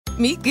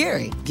Meet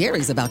Gary.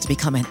 Gary's about to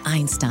become an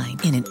Einstein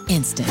in an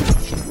instant.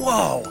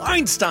 Whoa,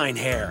 Einstein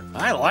hair.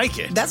 I like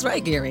it. That's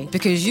right, Gary,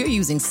 because you're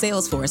using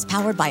Salesforce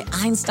powered by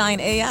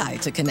Einstein AI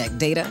to connect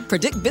data,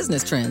 predict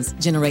business trends,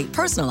 generate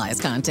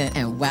personalized content,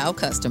 and wow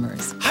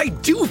customers. I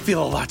do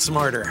feel a lot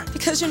smarter.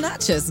 Because you're not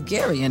just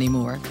Gary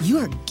anymore.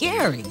 You're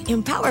Gary,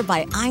 empowered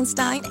by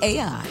Einstein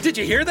AI. Did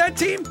you hear that,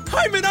 team?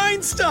 I'm an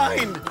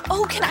Einstein.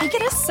 Oh, can I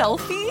get a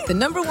selfie? The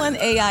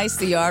 #1 AI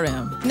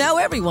CRM. Now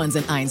everyone's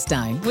an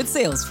Einstein with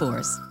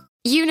Salesforce.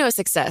 You know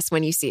success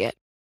when you see it.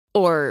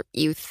 Or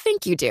you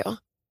think you do.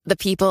 The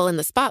people in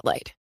the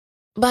spotlight.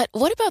 But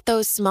what about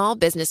those small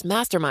business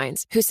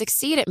masterminds who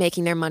succeed at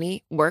making their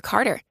money work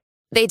harder?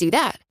 They do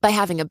that by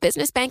having a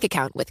business bank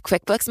account with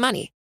QuickBooks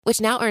Money,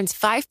 which now earns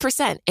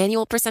 5%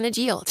 annual percentage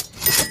yield.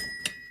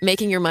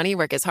 Making your money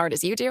work as hard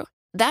as you do?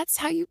 That's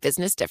how you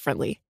business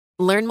differently.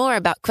 Learn more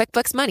about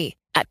QuickBooks Money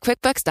at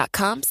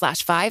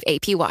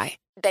quickbooks.com/5APY.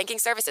 Banking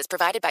services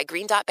provided by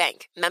Green Dot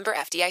Bank. Member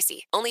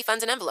FDIC. Only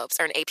funds and envelopes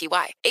earn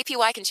APY.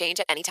 APY can change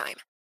at any time.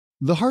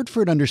 The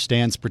Hartford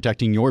understands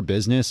protecting your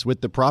business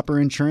with the proper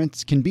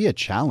insurance can be a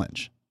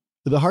challenge.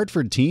 The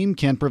Hartford team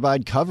can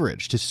provide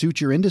coverage to suit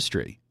your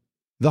industry.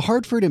 The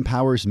Hartford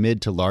empowers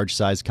mid to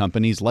large-size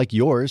companies like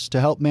yours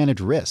to help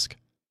manage risk,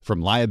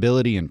 from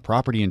liability and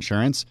property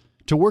insurance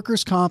to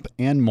workers' comp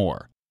and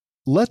more.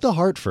 Let The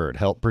Hartford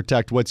help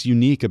protect what's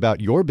unique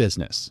about your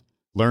business.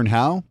 Learn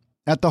how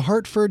at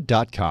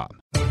thehartford.com.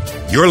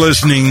 You're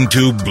listening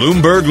to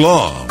Bloomberg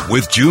Law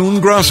with June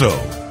Grosso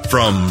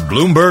from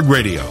Bloomberg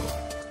Radio.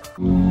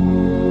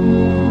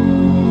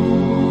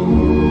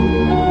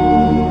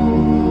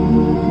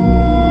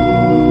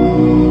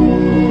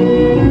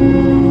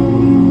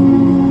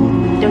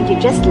 Don't you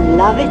just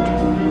love it?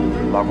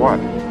 Love what?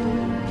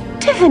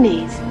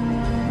 Tiffany's.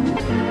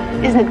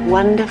 Isn't it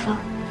wonderful?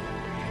 Do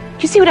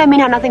you see what I mean?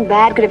 How nothing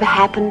bad could ever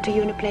happen to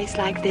you in a place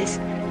like this?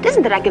 It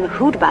isn't that I give a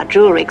hoot about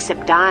jewelry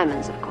except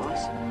diamonds, of course.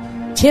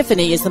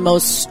 Tiffany is the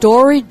most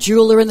storied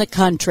jeweler in the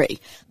country.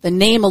 The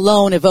name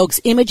alone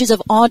evokes images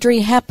of Audrey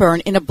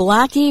Hepburn in a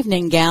black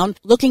evening gown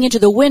looking into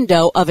the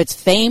window of its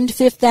famed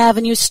Fifth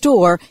Avenue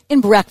store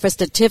in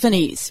Breakfast at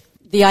Tiffany's.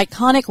 The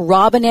iconic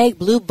robin egg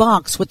blue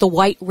box with the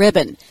white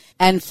ribbon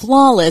and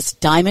flawless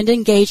diamond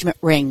engagement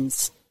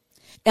rings.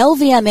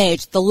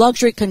 LVMH, the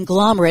luxury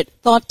conglomerate,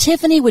 thought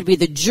Tiffany would be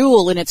the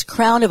jewel in its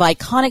crown of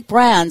iconic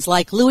brands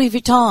like Louis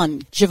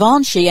Vuitton,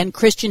 Givenchy, and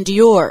Christian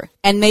Dior,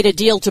 and made a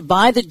deal to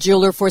buy the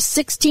jeweler for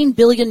 $16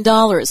 billion,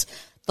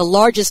 the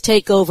largest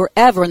takeover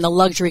ever in the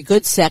luxury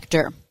goods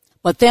sector.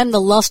 But then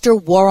the luster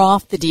wore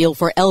off the deal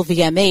for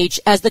LVMH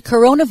as the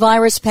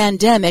coronavirus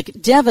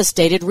pandemic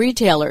devastated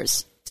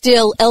retailers.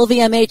 Still,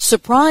 LVMH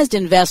surprised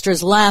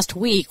investors last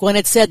week when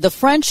it said the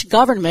French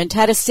government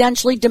had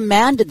essentially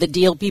demanded the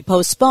deal be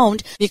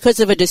postponed because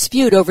of a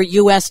dispute over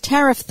U.S.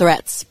 tariff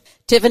threats.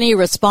 Tiffany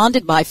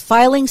responded by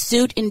filing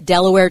suit in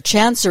Delaware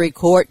Chancery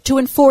Court to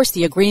enforce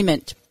the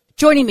agreement.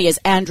 Joining me is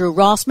Andrew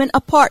Rossman,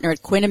 a partner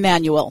at Quinn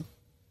Emanuel.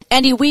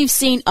 Andy, we've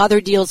seen other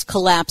deals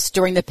collapse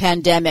during the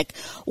pandemic.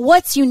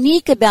 What's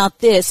unique about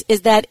this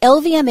is that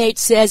LVMH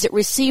says it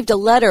received a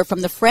letter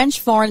from the French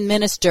foreign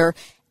minister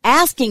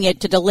asking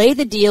it to delay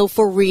the deal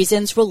for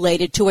reasons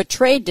related to a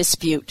trade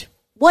dispute.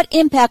 What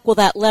impact will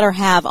that letter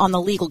have on the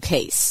legal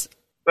case?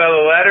 Well,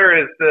 the letter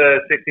is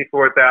the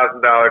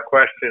 $64,000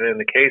 question in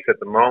the case at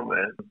the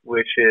moment,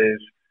 which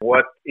is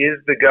what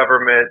is the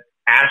government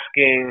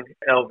asking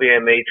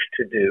LVMH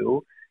to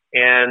do,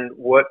 and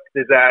what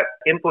does that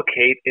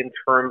implicate in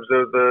terms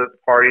of the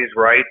parties'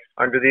 rights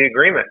under the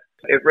agreement?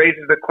 It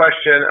raises the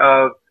question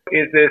of,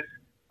 is this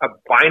a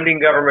binding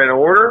government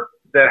order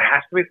that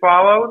has to be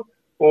followed?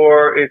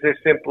 Or is this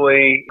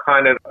simply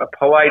kind of a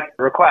polite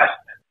request?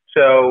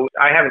 So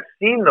I haven't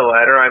seen the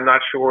letter. I'm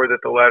not sure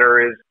that the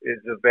letter is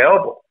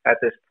available at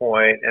this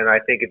point, and I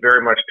think it very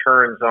much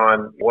turns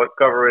on what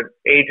government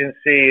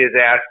agency is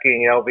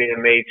asking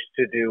LVMH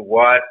to do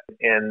what,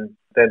 and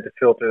then to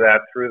filter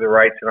that through the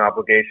rights and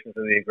obligations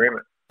of the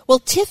agreement. Well,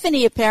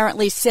 Tiffany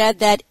apparently said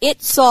that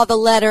it saw the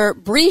letter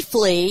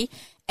briefly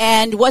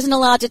and wasn't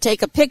allowed to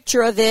take a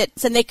picture of it.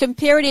 And they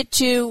compared it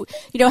to,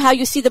 how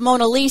you see the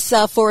Mona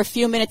Lisa for a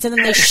few minutes and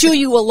then they shoo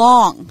you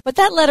along. But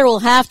that letter will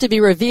have to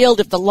be revealed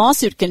if the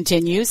lawsuit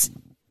continues.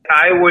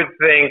 I would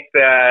think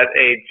that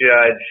a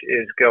judge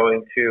is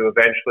going to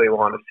eventually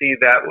want to see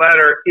that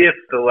letter if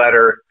the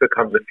letter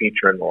becomes a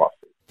feature in the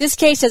lawsuit. This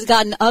case has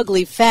gotten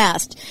ugly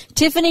fast.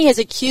 Tiffany has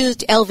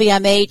accused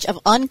LVMH of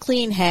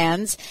unclean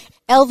hands.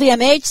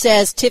 LVMH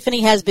says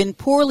Tiffany has been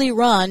poorly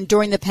run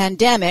during the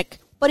pandemic.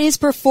 But is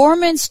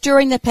performance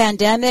during the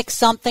pandemic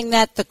something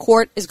that the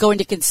court is going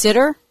to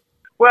consider?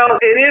 Well,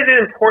 it is an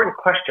important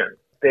question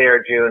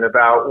there, June,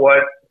 about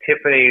what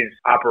Tiffany's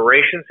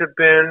operations have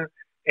been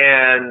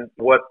and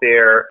what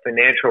their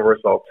financial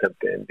results have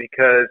been.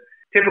 Because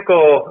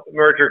typical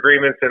merger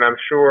agreements, and I'm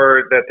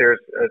sure that there's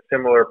a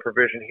similar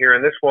provision here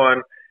in this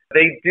one,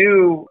 they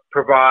do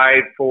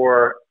provide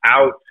for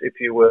outs, if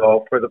you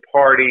will, for the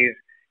parties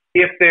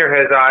if there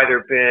has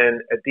either been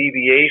a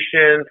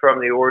deviation from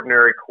the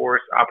ordinary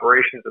course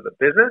operations of the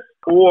business,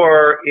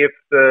 or if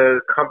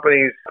the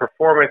company's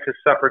performance has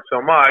suffered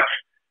so much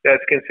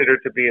that's considered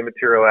to be a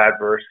material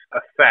adverse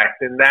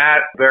effect. And that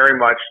very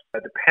much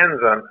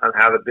depends on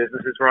how the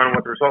business is run and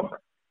what the results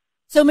are.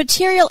 So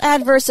material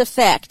adverse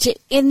effect.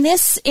 In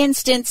this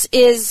instance,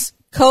 is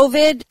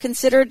COVID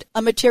considered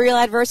a material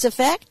adverse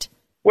effect?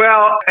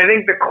 Well, I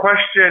think the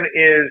question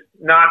is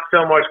not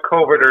so much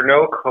COVID or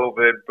no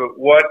COVID, but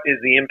what is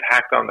the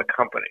impact on the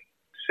company?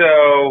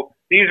 So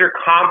these are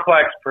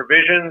complex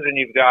provisions, and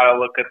you've got to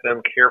look at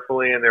them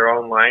carefully in their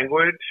own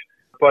language.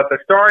 But the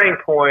starting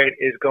point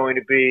is going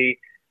to be,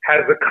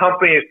 has the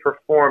company's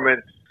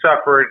performance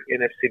suffered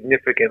in a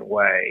significant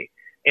way?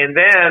 And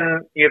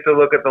then you have to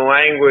look at the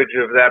language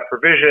of that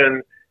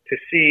provision to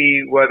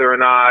see whether or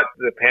not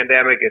the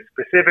pandemic is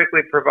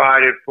specifically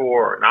provided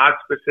for or not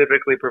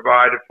specifically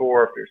provided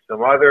for, if there's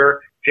some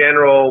other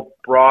general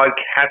broad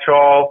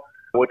catch-all,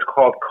 what's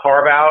called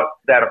carve-out,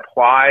 that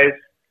applies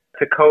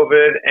to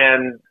COVID.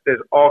 And there's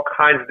all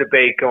kinds of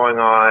debate going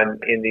on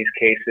in these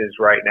cases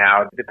right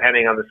now,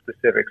 depending on the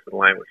specifics of the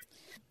language.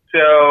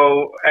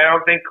 So I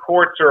don't think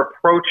courts are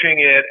approaching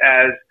it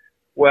as,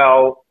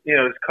 well,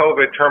 does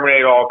COVID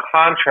terminate all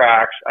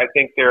contracts? I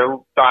think they're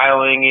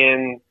dialing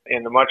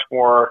in a much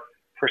more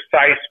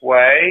precise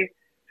way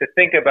to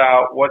think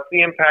about what's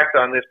the impact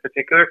on this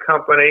particular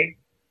company,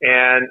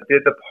 and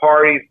did the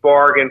parties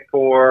bargain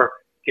for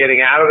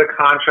getting out of the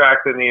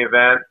contract in the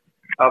event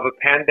of a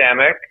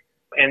pandemic?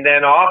 And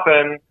then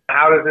often,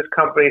 how does this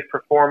company's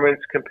performance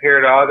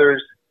compare to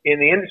others in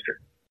the industry?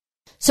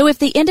 So if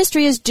the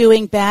industry is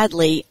doing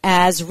badly,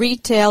 as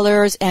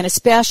retailers and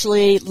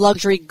especially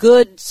luxury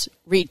goods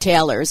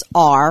retailers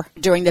are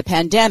during the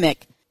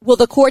pandemic, will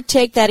the court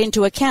take that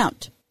into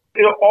account?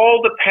 It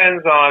all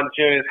depends on,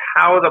 June,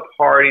 how the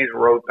parties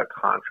wrote the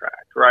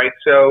contract, right?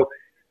 So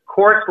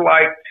courts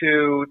like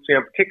to,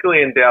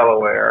 particularly in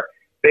Delaware,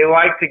 they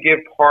like to give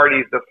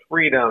parties the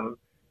freedom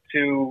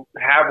to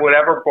have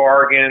whatever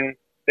bargain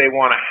they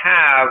want to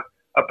have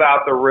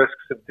about the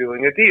risks of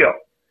doing a deal.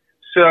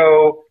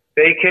 So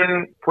they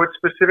can put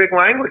specific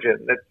language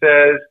in that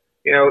says,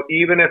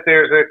 even if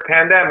there's a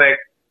pandemic,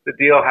 the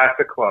deal has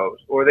to close.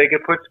 Or they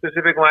could put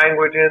specific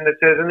language in that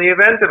says, in the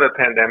event of a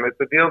pandemic,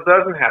 the deal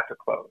doesn't have to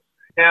close.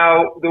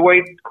 Now, the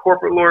way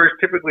corporate lawyers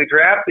typically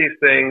draft these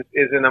things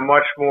is in a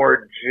much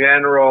more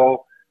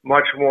general,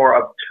 much more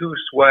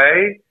obtuse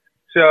way.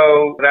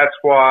 So that's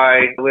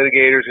why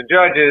litigators and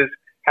judges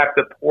have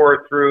to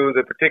pour through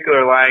the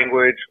particular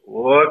language,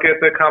 look at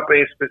the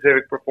company's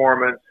specific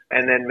performance,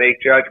 and then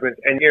make judgments.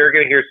 And you're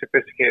going to hear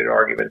sophisticated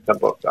arguments on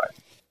both sides.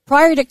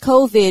 Prior to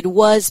COVID,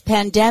 was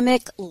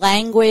pandemic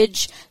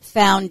language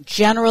found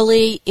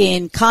generally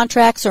in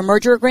contracts or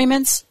merger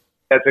agreements?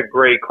 That's a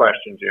great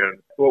question, June.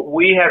 What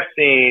we have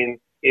seen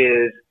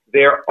is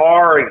there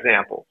are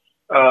examples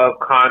of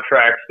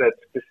contracts that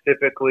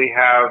specifically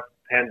have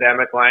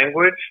pandemic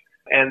language,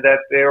 and that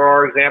there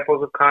are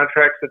examples of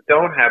contracts that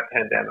don't have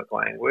pandemic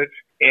language.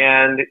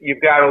 And you've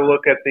got to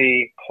look at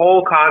the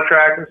whole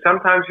contract, and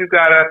sometimes you've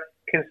got to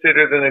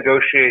consider the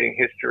negotiating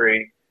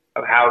history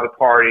of how the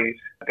parties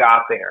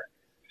got there.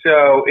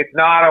 So it's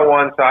not a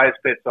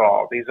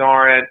one-size-fits-all. These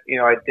aren't,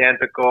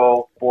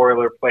 identical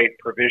boilerplate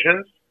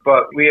provisions,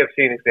 but we have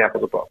seen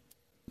examples of both.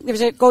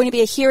 There's going to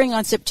be a hearing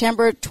on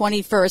September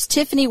 21st.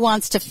 Tiffany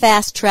wants to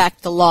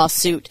fast-track the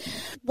lawsuit.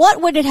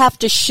 What would it have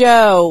to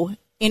show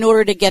in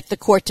order to get the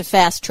court to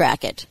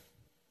fast-track it?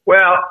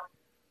 Well,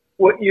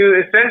 what you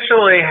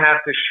essentially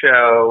have to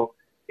show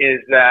is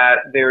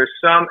that there is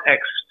some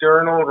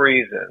external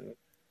reason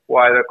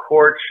why the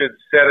court should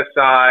set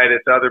aside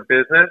its other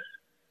business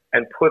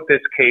and put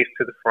this case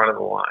to the front of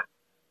the line.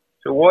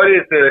 So what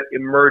is the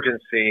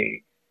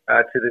emergency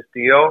to this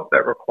deal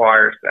that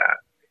requires that?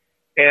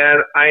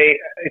 And I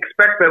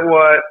expect that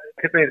what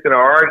Tiffany's going to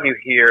argue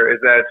here is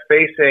that it's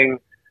facing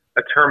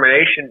a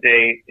termination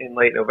date in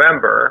late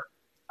November,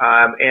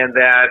 and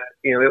that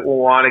it will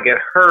want to get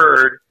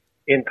heard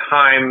in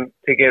time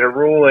to get a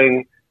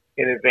ruling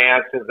in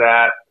advance of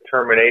that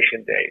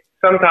termination date.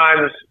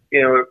 Sometimes,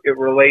 it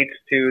relates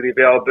to the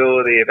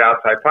availability of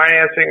outside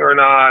financing or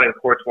not, and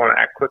courts want to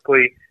act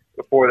quickly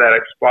before that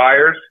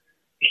expires.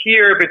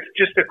 Here, if it's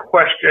just a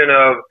question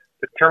of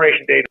the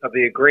termination date of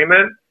the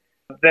agreement,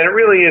 then it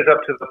really is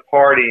up to the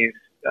parties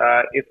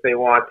if they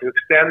want to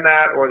extend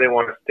that or they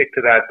want to stick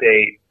to that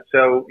date.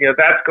 So,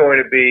 that's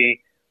going to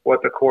be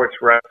what the court's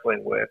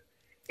wrestling with.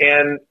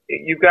 And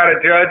you've got a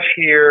judge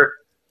here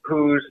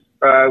who's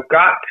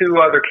got two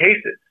other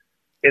cases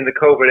in the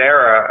COVID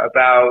era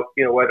about,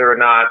 whether or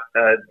not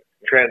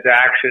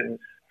transactions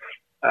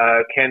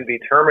can be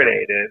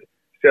terminated.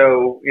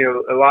 So,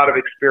 a lot of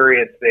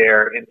experience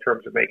there in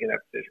terms of making that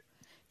decision.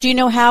 Do you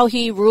know how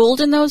he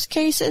ruled in those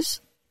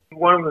cases?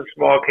 One of the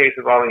small cases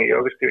involving a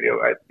yoga studio.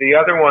 The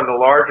other one, the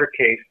larger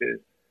case, is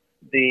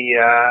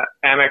the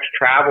Amex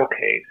travel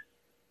case,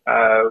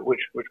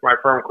 which my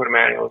firm, Quinn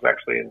Emanuel, is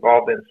actually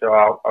involved in, so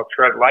I'll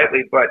tread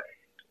lightly. But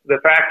the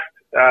facts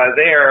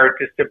there,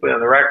 just simply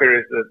on the record,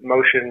 is the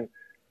motion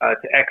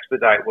to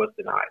expedite was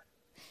denied.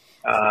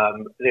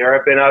 There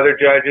have been other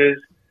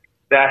judges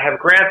that have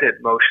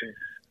granted motions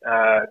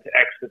to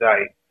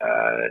expedite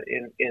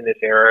in this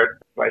era.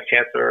 Vice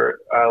Chancellor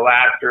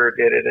Lasser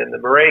did it in the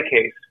Murray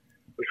case,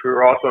 which we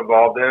were also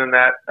involved in, and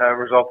that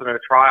resulted in a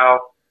trial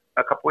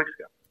a couple weeks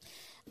ago.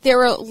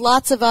 There are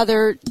lots of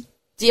other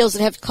deals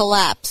that have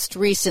collapsed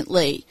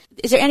recently.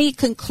 Is there any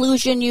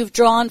conclusion you've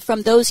drawn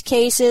from those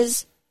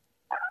cases?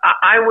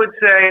 I would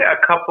say a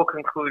couple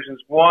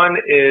conclusions. One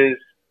is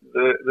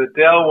the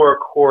Delaware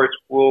courts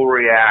will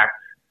react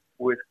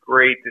with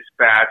great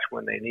dispatch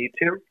when they need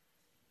to.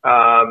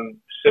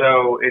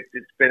 So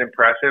it's been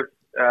impressive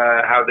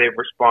how they've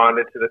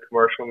responded to the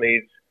commercial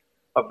needs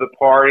of the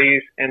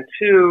parties. And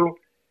two,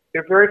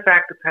 they're very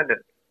fact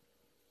dependent.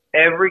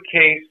 Every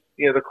case,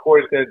 the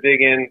court is going to dig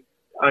in,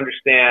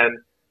 understand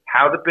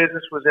how the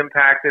business was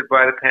impacted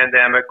by the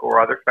pandemic or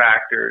other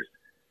factors,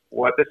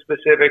 what the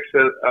specifics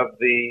of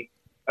the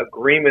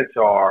agreements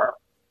are.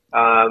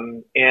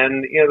 And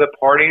the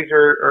parties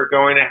are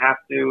going to have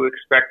to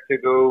expect to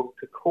go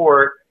to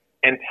court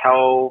and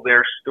tell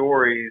their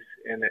stories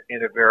in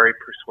a very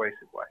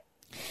persuasive way.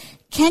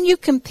 Can you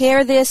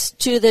compare this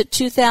to the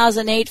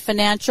 2008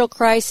 financial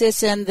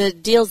crisis and the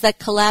deals that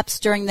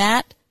collapsed during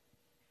that?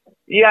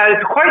 Yeah,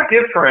 it's quite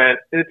different.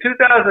 The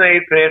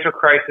 2008 financial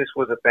crisis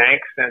was a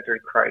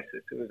bank-centered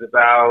crisis. It was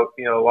about,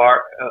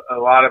 a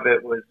lot of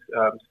it was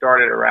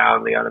started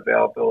around the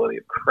unavailability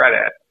of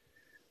credit.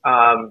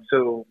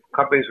 So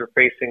companies were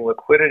facing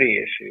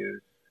liquidity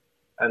issues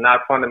and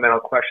not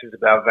fundamental questions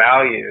about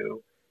value,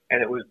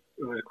 and it was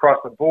across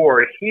the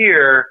board.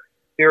 Here,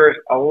 there is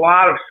a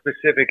lot of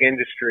specific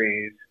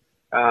industries.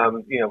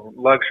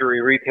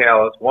 Luxury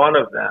retail is one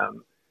of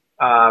them.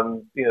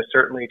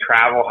 Certainly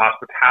travel,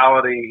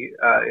 hospitality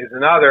is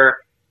another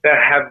that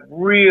have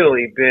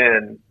really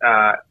been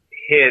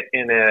hit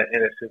in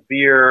a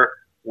severe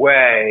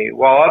way,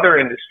 while other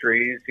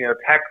industries,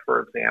 tech,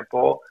 for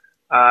example,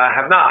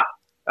 have not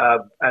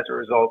as a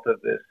result of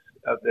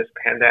this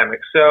pandemic.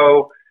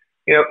 So,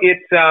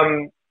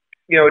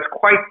 it's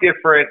quite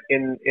different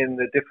in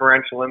the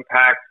differential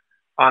impact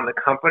on the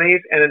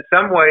companies, and in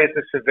some ways,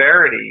 the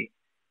severity.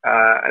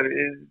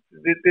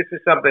 This is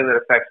something that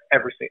affects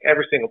every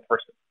single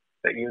person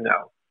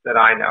that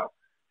I know,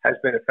 has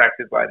been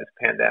affected by this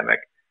pandemic.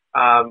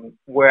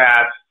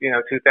 Whereas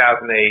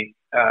 2008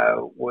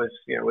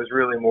 was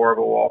really more of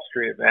a Wall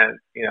Street event,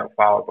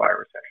 followed by a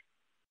recession.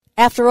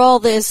 After all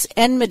this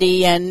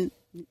enmity and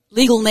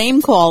legal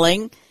name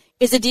calling,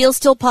 is a deal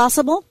still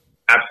possible?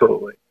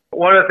 Absolutely.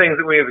 One of the things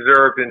that we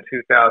observed in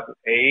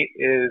 2008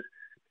 is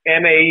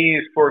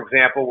MAEs, for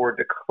example, were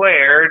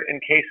declared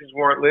and cases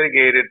weren't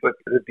litigated, but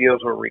the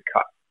deals were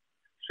recut.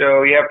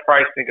 So you have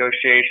price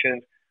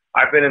negotiations.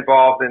 I've been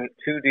involved in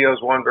two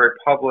deals, one very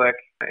public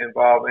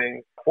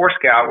involving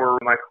Forescout, where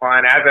my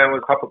client Advent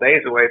was a couple of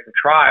days away from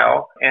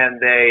trial, and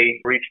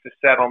they reached a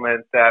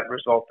settlement that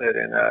resulted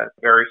in a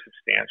very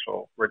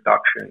substantial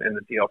reduction in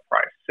the deal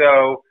price.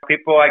 So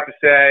people like to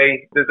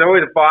say there's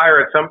always a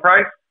buyer at some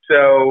price.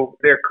 So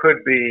there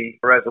could be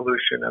a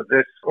resolution of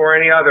this or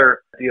any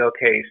other deal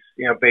case,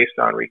 based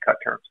on recut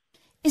terms.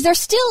 Is there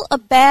still a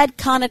bad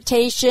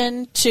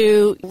connotation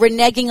to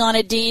reneging on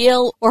a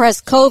deal, or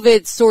has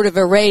COVID sort of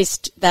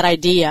erased that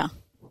idea?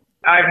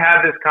 I've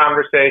had this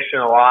conversation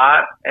a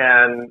lot,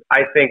 and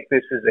I think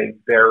this is a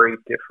very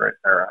different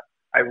era.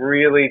 I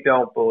really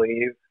don't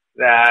believe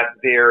that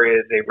there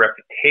is a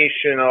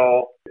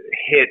reputational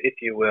hit, if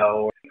you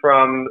will,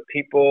 from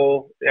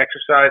people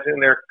exercising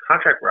their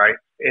contract rights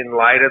in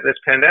light of this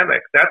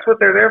pandemic. That's what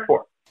they're there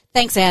for.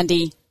 Thanks,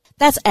 Andy.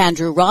 That's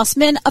Andrew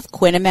Rossman of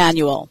Quinn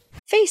Emanuel.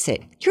 Face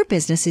it, your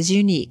business is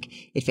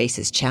unique. It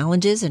faces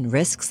challenges and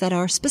risks that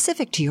are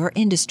specific to your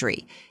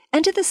industry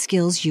and to the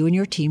skills you and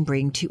your team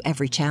bring to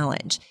every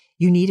challenge.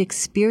 You need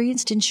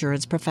experienced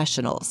insurance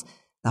professionals.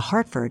 The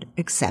Hartford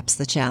accepts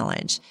the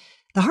challenge.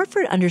 The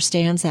Hartford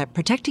understands that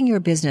protecting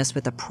your business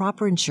with the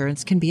proper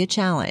insurance can be a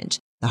challenge.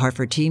 The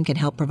Hartford team can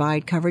help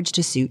provide coverage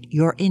to suit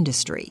your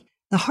industry.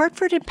 The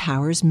Hartford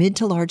empowers mid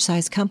to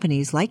large-size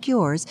companies like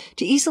yours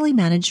to easily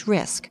manage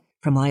risk,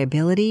 from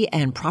liability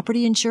and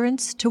property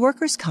insurance to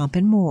workers' comp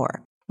and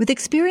more. With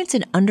experience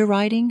in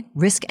underwriting,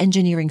 risk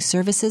engineering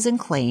services, and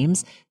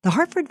claims, The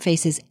Hartford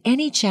faces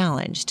any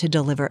challenge to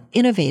deliver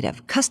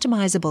innovative,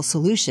 customizable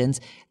solutions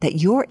that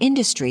your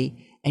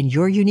industry and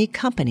your unique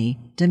company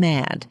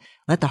demand.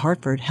 Let The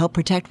Hartford help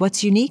protect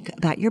what's unique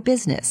about your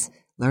business.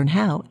 Learn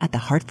how at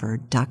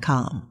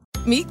thehartford.com.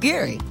 Meet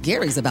Gary.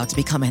 Gary's about to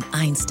become an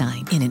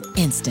Einstein in an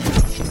instant.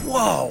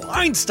 Whoa,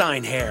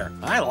 Einstein hair.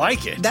 I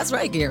like it. That's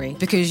right, Gary,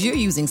 because you're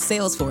using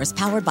Salesforce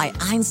powered by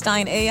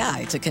Einstein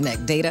AI to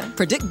connect data,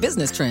 predict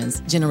business trends,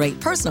 generate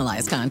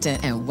personalized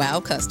content, and wow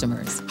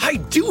customers. I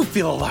do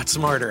feel a lot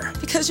smarter.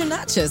 Because you're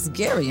not just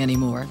Gary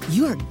anymore.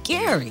 You're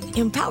Gary,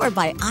 empowered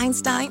by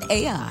Einstein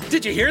AI.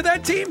 Did you hear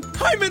that, team?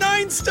 I'm an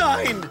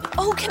Einstein.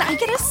 Oh, can I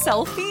get a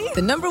selfie?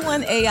 The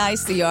 #1 AI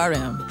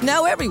CRM.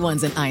 Now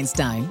everyone's an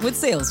Einstein with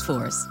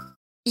Salesforce.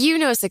 You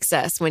know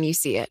success when you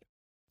see it.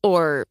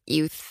 Or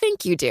you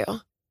think you do.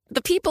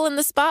 The people in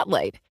the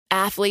spotlight.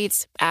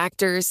 Athletes,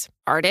 actors,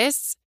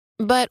 artists.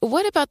 But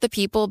what about the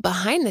people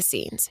behind the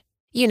scenes?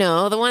 You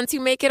know, the ones who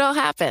make it all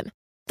happen.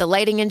 The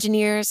lighting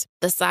engineers,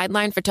 the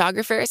sideline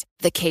photographers,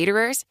 the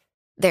caterers.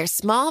 They're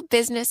small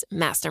business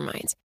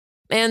masterminds.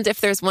 And if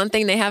there's one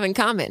thing they have in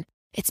common,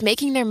 it's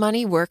making their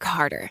money work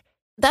harder.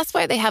 That's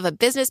why they have a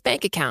business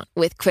bank account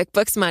with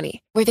QuickBooks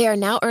Money, where they are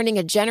now earning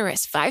a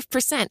generous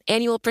 5%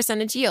 annual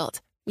percentage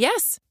yield.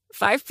 Yes,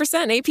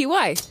 5%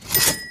 APY.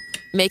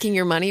 Making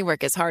your money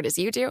work as hard as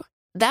you do?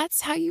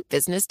 That's how you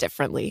business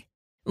differently.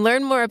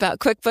 Learn more about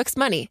QuickBooks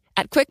Money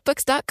at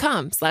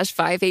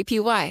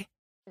quickbooks.com/5APY.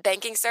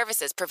 Banking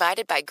services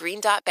provided by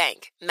Green Dot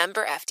Bank,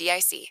 member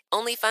FDIC.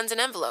 Only funds and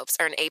envelopes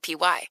earn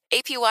APY.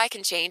 APY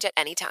can change at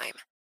any time.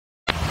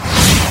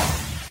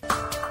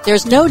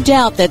 There's no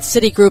doubt that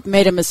Citigroup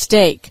made a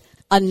mistake,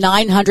 a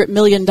 $900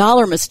 million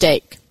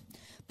mistake.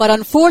 But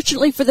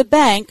unfortunately for the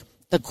bank,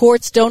 the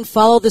courts don't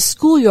follow the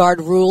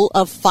schoolyard rule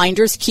of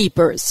finders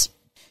keepers.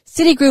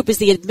 Citigroup is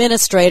the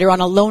administrator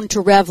on a loan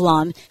to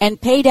Revlon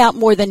and paid out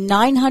more than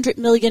 $900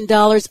 million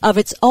of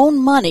its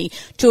own money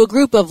to a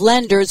group of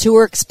lenders who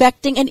were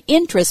expecting an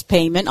interest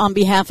payment on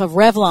behalf of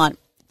Revlon.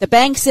 The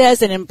bank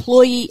says an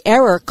employee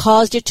error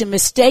caused it to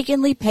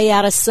mistakenly pay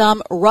out a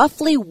sum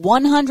roughly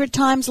 100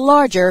 times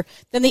larger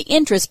than the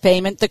interest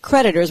payment the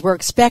creditors were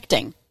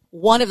expecting.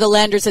 One of the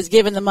lenders has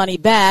given the money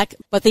back,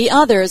 but the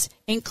others,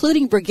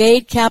 including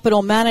Brigade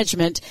Capital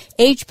Management,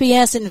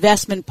 HPS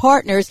Investment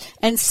Partners,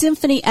 and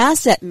Symphony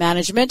Asset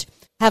Management,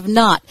 have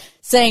not,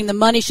 saying the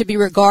money should be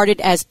regarded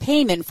as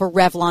payment for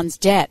Revlon's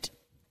debt.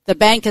 The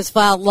bank has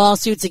filed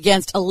lawsuits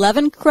against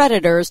 11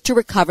 creditors to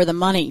recover the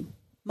money.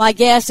 My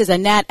guest is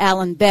Anat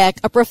Allen Beck,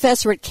 a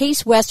professor at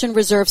Case Western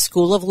Reserve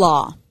School of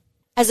Law.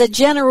 As a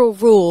general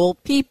rule,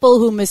 people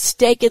who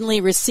mistakenly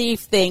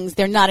receive things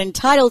they're not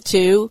entitled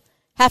to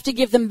have to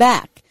give them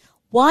back.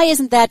 Why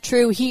isn't that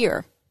true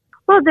here?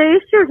 Well, the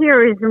issue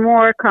here is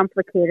more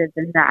complicated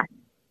than that.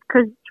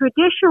 Because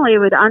traditionally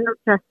with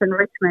unjust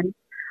enrichment,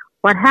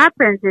 what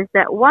happens is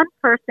that one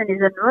person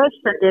is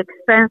enriched at the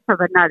expense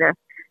of another.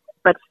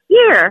 But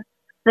here,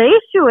 the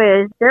issue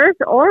is there's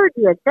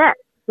already a debt.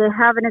 They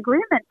have an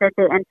agreement that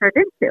they entered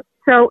into.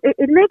 So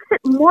it makes it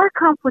more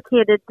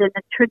complicated than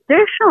a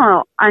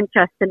traditional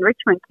unjust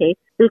enrichment case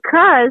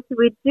because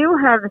we do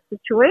have a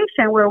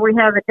situation where we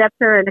have a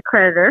debtor and a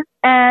creditor,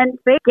 and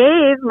they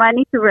gave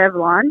money to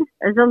Revlon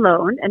as a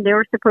loan, and they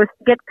were supposed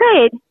to get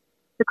paid.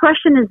 The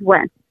question is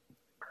when.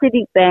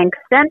 Citibank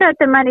sent out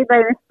the money by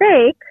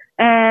mistake,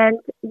 and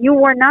you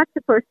were not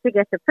supposed to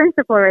get the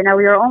principal right now.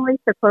 You're only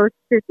supposed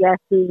to get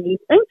the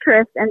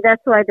interest, and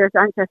that's why there's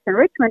unjust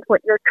enrichment.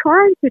 What you're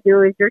trying to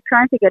do is you're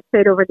trying to get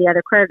paid over the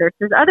other creditors.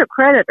 There's other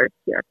creditors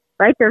here,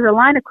 right? There's a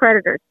line of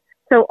creditors.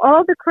 So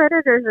all the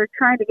creditors are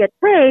trying to get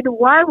paid.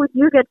 Why would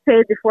you get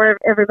paid before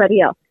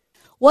everybody else?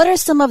 What are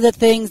some of the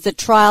things the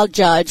trial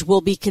judge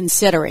will be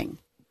considering?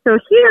 So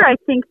here I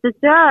think the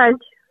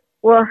judge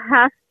will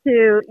have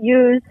to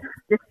use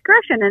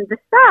discretion and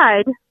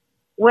decide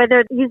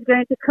whether he's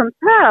going to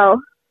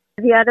compel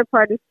the other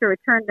parties to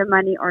return the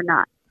money or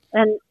not.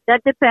 And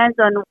that depends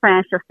on the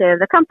financial state of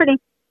the company.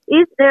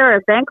 Is there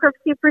a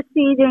bankruptcy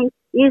proceeding?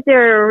 Is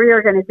there a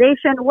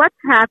reorganization? What's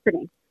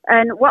happening?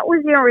 And what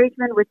was the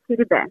arrangement with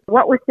Citibank?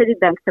 What was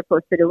Citibank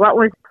supposed to do? What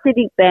was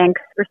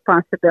Citibank's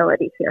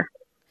responsibility here?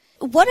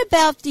 What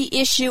about the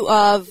issue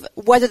of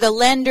whether the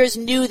lenders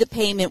knew the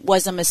payment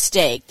was a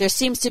mistake? There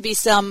seems to be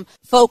some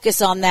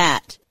focus on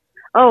that.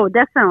 Oh,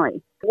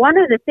 definitely. One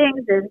of the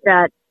things is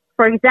that,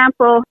 for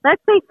example,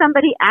 let's say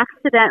somebody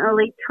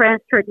accidentally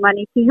transferred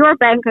money to your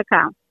bank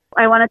account.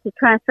 I wanted to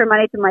transfer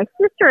money to my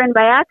sister, and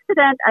by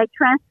accident, I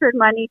transferred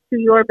money to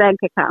your bank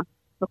account.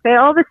 Okay,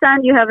 all of a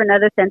sudden, you have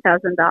another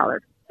 $10,000.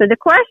 So the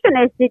question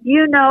is, did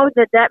you know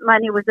that that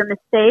money was a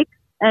mistake?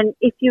 And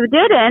if you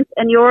didn't,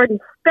 and you already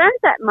spent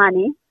that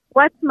money,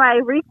 what's my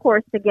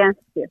recourse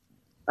against you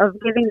of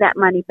giving that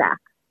money back?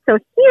 So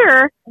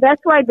here,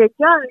 that's why the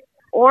judge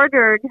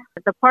ordered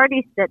the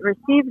parties that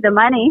received the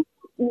money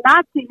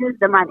not to use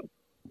the money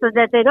so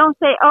that they don't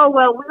say, oh,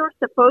 well, we were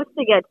supposed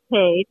to get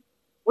paid.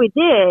 We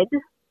did,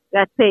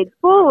 got paid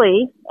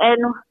fully,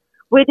 and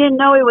we didn't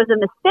know it was a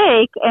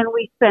mistake, and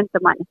we spent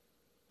the money.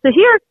 So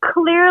here,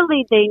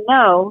 clearly they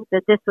know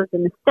that this was a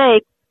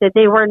mistake, that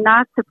they were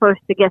not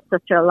supposed to get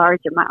such a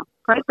large amount,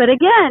 right? But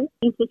again,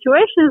 in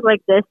situations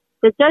like this,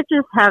 the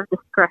judges have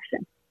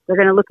discretion. They're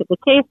going to look at the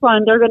case law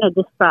and they're going to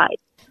decide.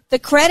 The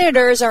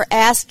creditors are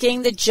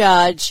asking the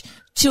judge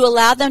to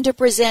allow them to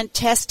present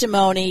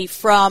testimony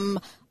from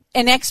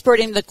an expert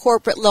in the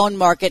corporate loan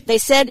market. They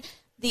said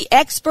the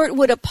expert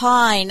would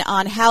opine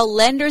on how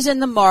lenders in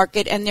the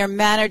market and their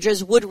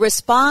managers would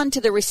respond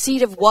to the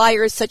receipt of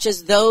wires such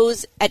as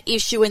those at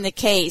issue in the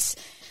case.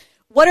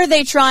 What are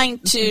they trying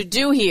to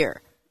do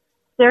here?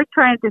 They're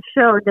trying to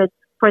show that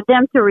for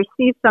them to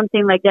receive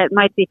something like that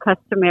might be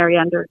customary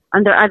under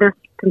other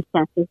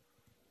circumstances,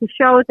 to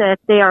show that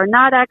they are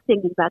not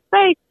acting in bad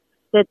faith,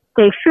 that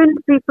they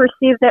shouldn't be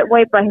perceived that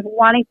way by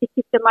wanting to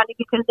keep the money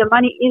because the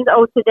money is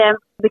owed to them,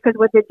 because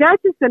what the judge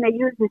is going to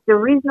use is the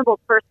reasonable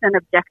person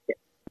objective,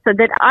 so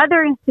that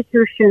other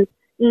institutions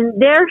in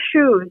their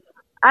shoes,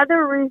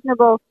 other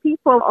reasonable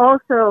people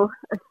also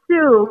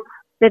assume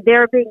that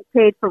they're being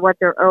paid for what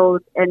they're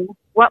owed, and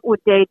what would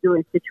they do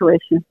in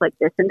situations like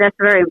this? And that's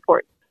very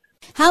important.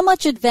 How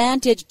much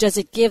advantage does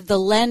it give the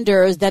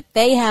lenders that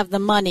they have the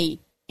money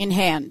in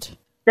hand?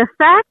 The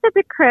fact that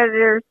the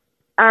creditors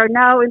are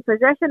now in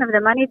possession of the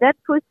money, that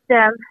puts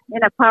them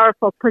in a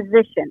powerful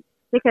position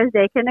because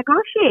they can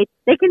negotiate.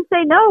 They can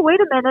say, no, wait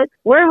a minute,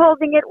 we're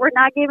holding it, we're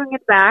not giving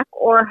it back,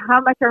 or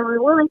how much are we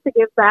willing to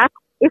give back,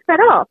 if at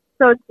all.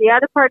 So the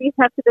other parties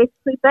have to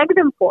basically beg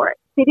them for it.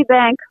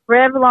 Citibank,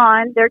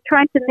 Revlon, they're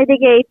trying to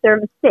mitigate their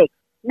mistakes.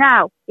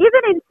 Now,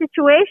 even in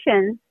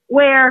situations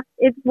where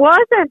it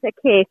wasn't a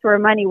case where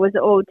money was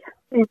owed,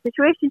 in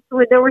situations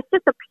where there was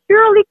just a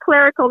purely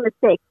clerical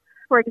mistake.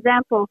 For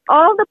example,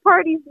 all the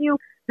parties knew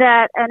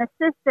that an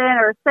assistant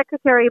or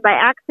secretary by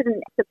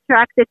accident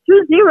subtracted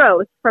 2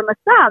 zeros from a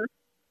sum.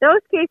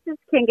 Those cases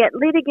can get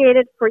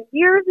litigated for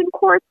years in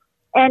court,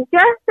 and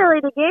just the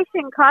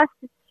litigation costs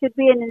should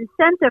be an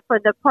incentive for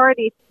the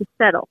parties to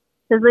settle,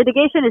 because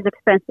litigation is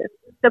expensive.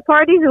 The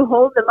parties who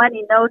hold the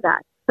money know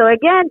that. So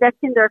again, that's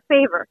in their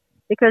favor,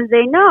 because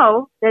they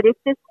know that if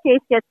this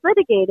case gets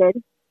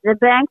litigated, the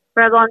banks,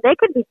 Revlon, they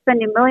could be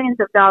spending millions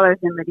of dollars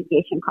in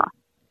litigation costs.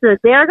 So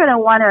they're going to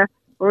want to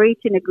reach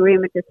an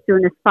agreement as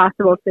soon as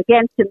possible, to,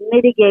 again, to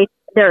mitigate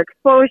their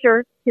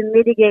exposure, to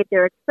mitigate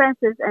their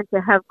expenses, and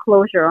to have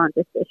closure on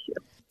this issue.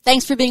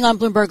 Thanks for being on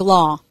Bloomberg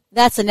Law.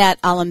 That's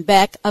Anat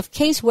Allenbeck of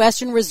Case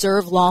Western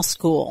Reserve Law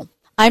School.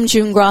 I'm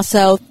June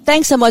Grosso.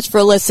 Thanks so much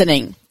for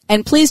listening.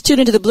 And please tune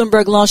into the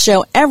Bloomberg Law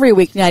Show every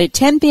weeknight at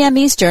 10 p.m.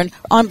 Eastern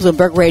on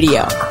Bloomberg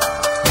Radio.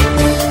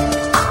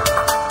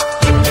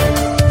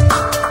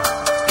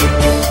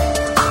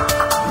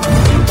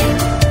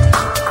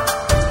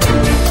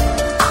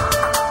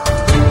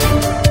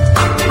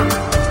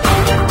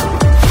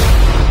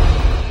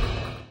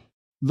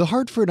 The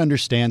Hartford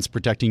understands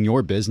protecting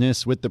your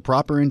business with the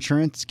proper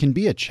insurance can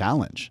be a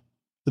challenge.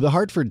 The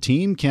Hartford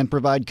team can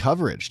provide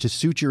coverage to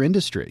suit your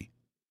industry.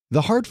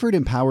 The Hartford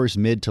empowers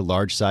mid to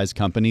large size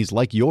companies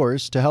like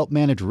yours to help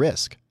manage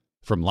risk,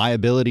 from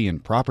liability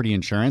and property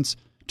insurance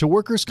to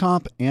workers'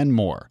 comp and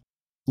more.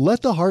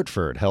 Let The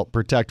Hartford help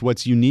protect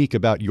what's unique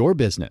about your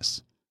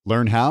business.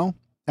 Learn how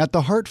at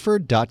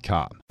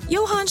thehartford.com.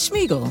 Johann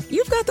Schmiegel,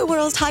 you've got the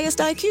world's highest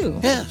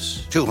IQ.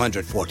 Yes,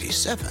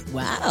 247.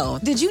 Wow.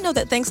 Did you know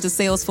that thanks to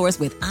Salesforce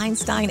with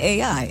Einstein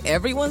AI,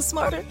 everyone's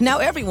smarter? Now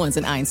everyone's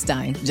an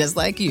Einstein, just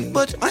like you.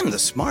 But I'm the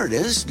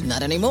smartest.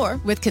 Not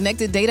anymore. With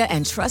connected data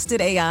and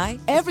trusted AI,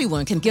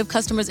 everyone can give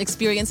customers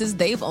experiences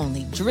they've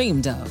only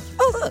dreamed of.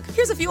 Oh, look,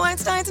 here's a few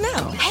Einsteins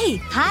now. Hey,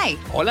 hi.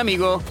 Hola,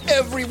 amigo.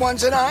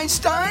 Everyone's an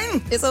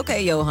Einstein? It's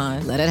okay,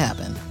 Johann. Let it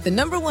happen. The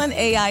 #1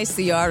 AI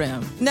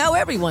CRM. Now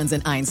everyone's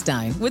an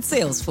Einstein with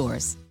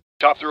Salesforce.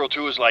 Top Thrill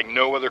 2 is like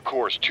no other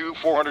course. 2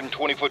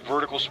 420-foot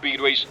vertical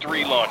speedways,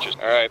 3 launches.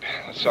 All right,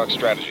 let's talk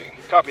strategy.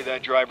 Copy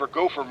that, driver.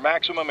 Go for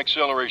maximum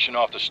acceleration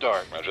off the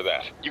start. Roger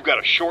that. You've got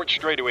a short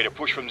straightaway to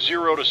push from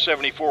 0 to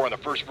 74 on the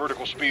first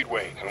vertical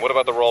speedway. And what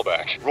about the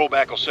rollback?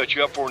 Rollback will set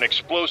you up for an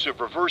explosive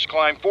reverse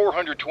climb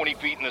 420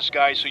 feet in the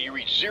sky so you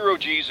reach 0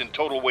 G's in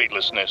total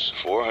weightlessness.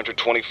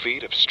 420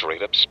 feet of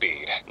straight-up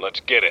speed.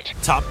 Let's get it.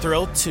 Top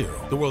Thrill 2,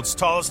 the world's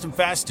tallest and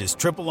fastest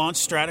triple-launch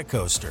strata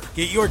coaster.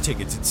 Get your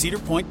tickets at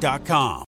cedarpoint.com.